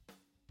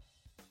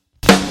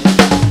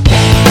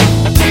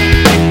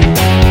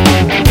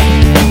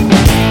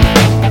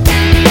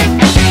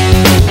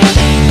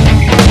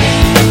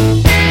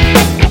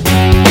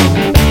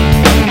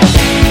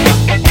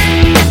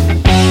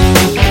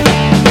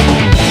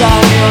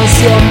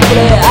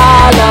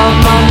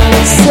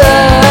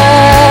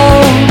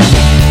ser.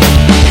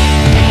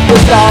 Te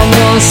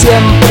extraño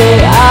siempre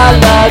al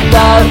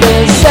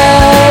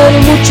atardecer,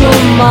 mucho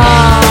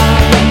más.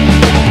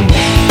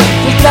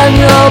 Te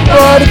extraño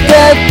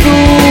porque tú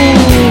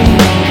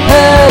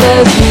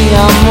eres mi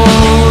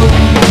amor.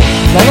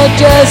 La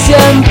noche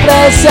siempre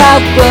se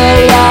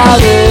acuerda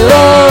de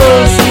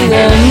vos y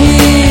de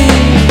mí,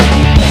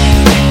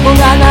 con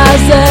ganas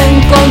de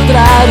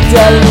encontrarte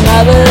alguna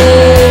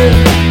vez,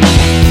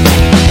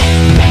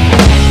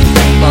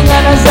 con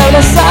ganas de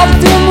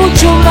abrazarte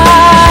mucho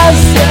más.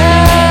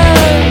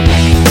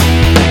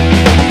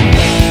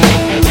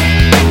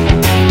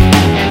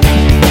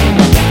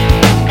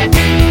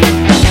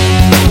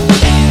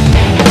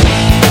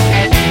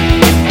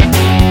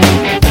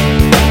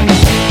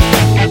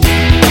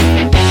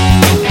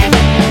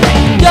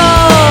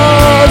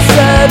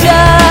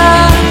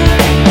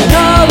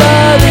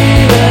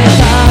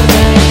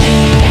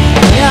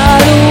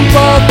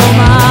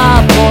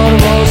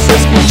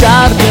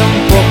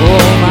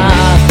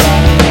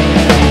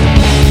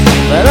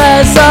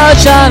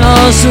 Ya no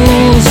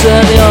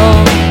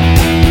sucedió.